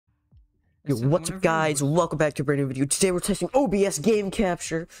Yo, what's up, guys? Welcome back to a brand new video. Today we're testing OBS game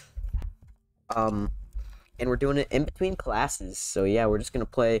capture. And we're doing it in between classes. So yeah, we're just gonna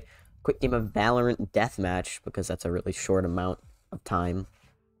play a quick game of Valorant Deathmatch because that's a really short amount of time.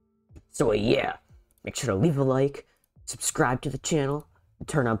 So yeah, make sure to leave a like, subscribe to the channel, and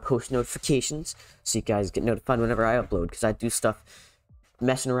turn on post notifications so you guys get notified whenever I upload. Because I do stuff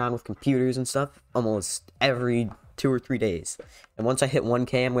messing around with computers and stuff almost every 2 or 3 days. And once I hit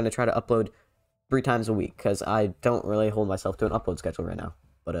 1K, I'm going to try to upload 3 times a week, because I don't really hold myself to an upload schedule right now.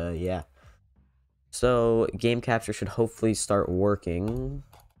 But, yeah. So, game capture should hopefully start working.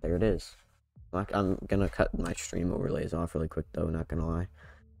 There it is. I'm going to cut my stream overlays off really quick, though, not going to lie.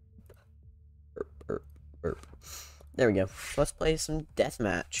 Burp, burp, burp. There we go. Let's play some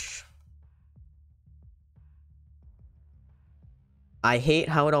deathmatch. I hate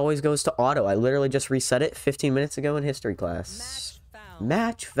how it always goes to auto. I literally just reset it 15 minutes ago in history class.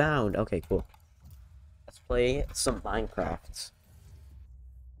 Match found. Okay, cool. Let's play some Minecraft.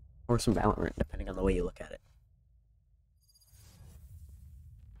 Or some Valorant, depending on the way you look at it.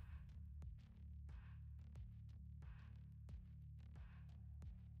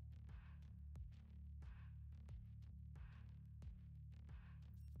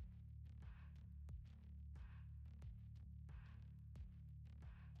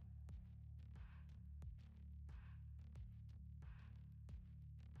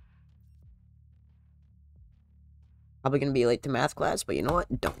 Probably gonna be late to math class, but you know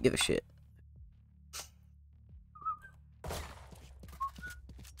what? Don't give a shit.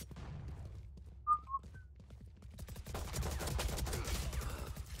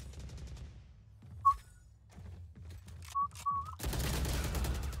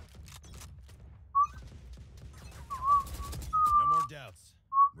 No more doubts.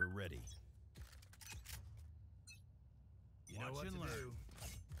 We're ready. You know what to do.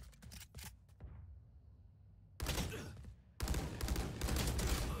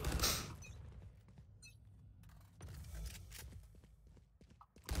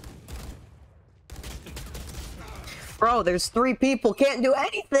 Bro, there's 3 people, can't do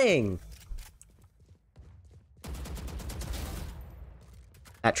anything!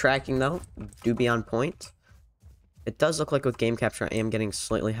 That tracking, though, do be on point. It does look like with game capture, I am getting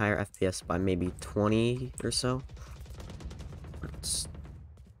slightly higher FPS by maybe 20 or so. It's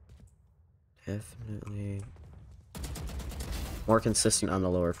definitely more consistent on the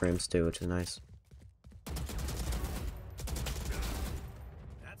lower frames, too, which is nice.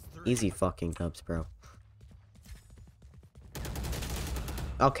 Easy fucking dubs, bro.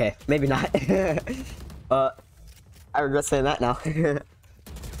 Okay, maybe not. I regret saying that now.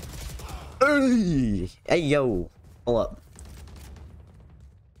 Hey, yo. Hold up.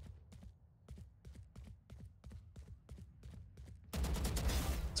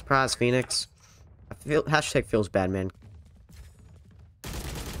 Surprise, Phoenix. Hashtag feels bad, man.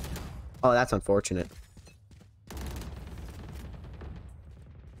 Oh, that's unfortunate.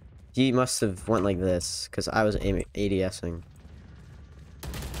 He must have went like this, because I was ADSing.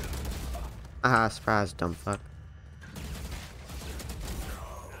 Aha, surprise, dumb fuck.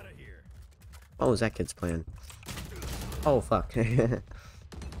 What was that kid's plan? Oh, fuck. I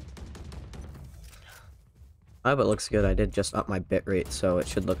hope it looks good. I did just up my bitrate, so it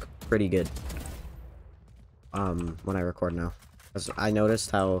should look pretty good. When I record now. Because I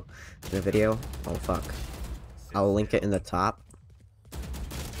noticed how in the video... Oh, fuck. I'll link it in the top.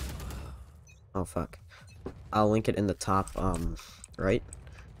 Oh, fuck. I'll link it in the top, right?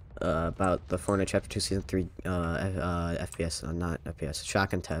 About the Fortnite Chapter 2 Season 3, FPS, not FPS,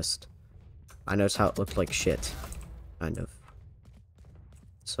 shotgun test. I noticed how it looked like shit. Kind of.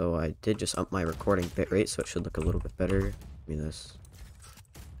 So I did just up my recording bitrate, so it should look a little bit better. Give me this.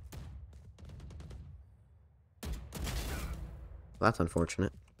 Well, that's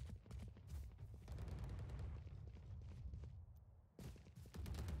unfortunate.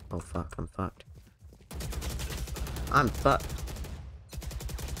 Oh fuck, I'm fucked. I'm fucked.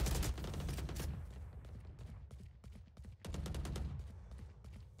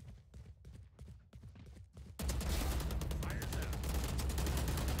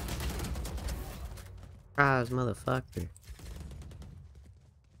 Surprise, motherfucker.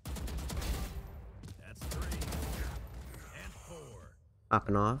 That's 3 and 4.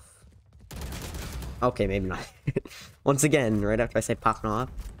 Popping off. Okay, maybe not. Once again, right after I say popping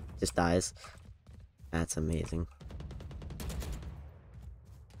off, just dies. That's amazing.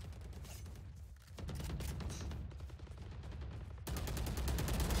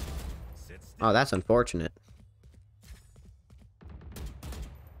 Oh, that's unfortunate.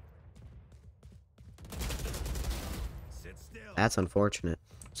 That's unfortunate.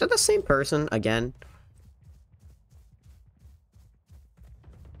 Is that the same person again?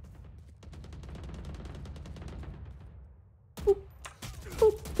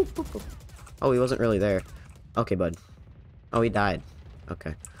 Oh, he wasn't really there. Okay, bud. Oh, he died.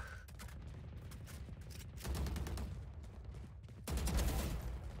 Okay.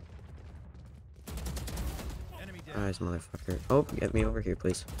 Enemy down. Nice, motherfucker. Oh, get me over here,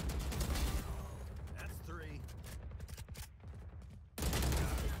 please. That's 3.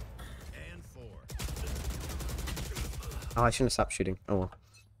 And 4. Oh, I shouldn't have stopped shooting. Oh well.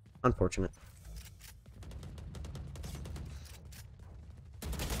 Unfortunate.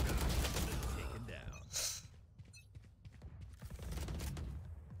 Taken down.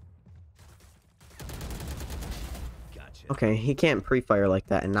 Gotcha. Okay, he can't pre-fire like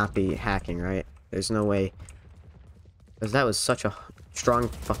that and not be hacking, right? There's no way. Because that was such a strong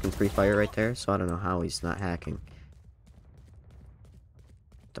fucking pre-fire right there, so I don't know how he's not hacking.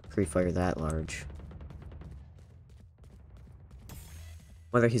 To pre-fire that large.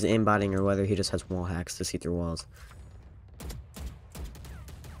 Whether he's aimbotting or whether he just has wall hacks to see through walls.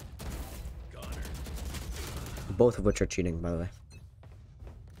 Goner. Both of which are cheating, by the way.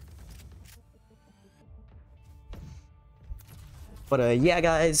 But yeah,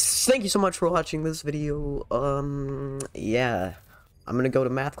 guys, thank you so much for watching this video. Yeah, I'm gonna go to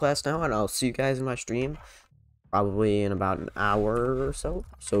math class now, and I'll see you guys in my stream probably in about an hour or so.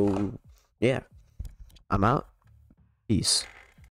 So yeah, I'm out. Peace.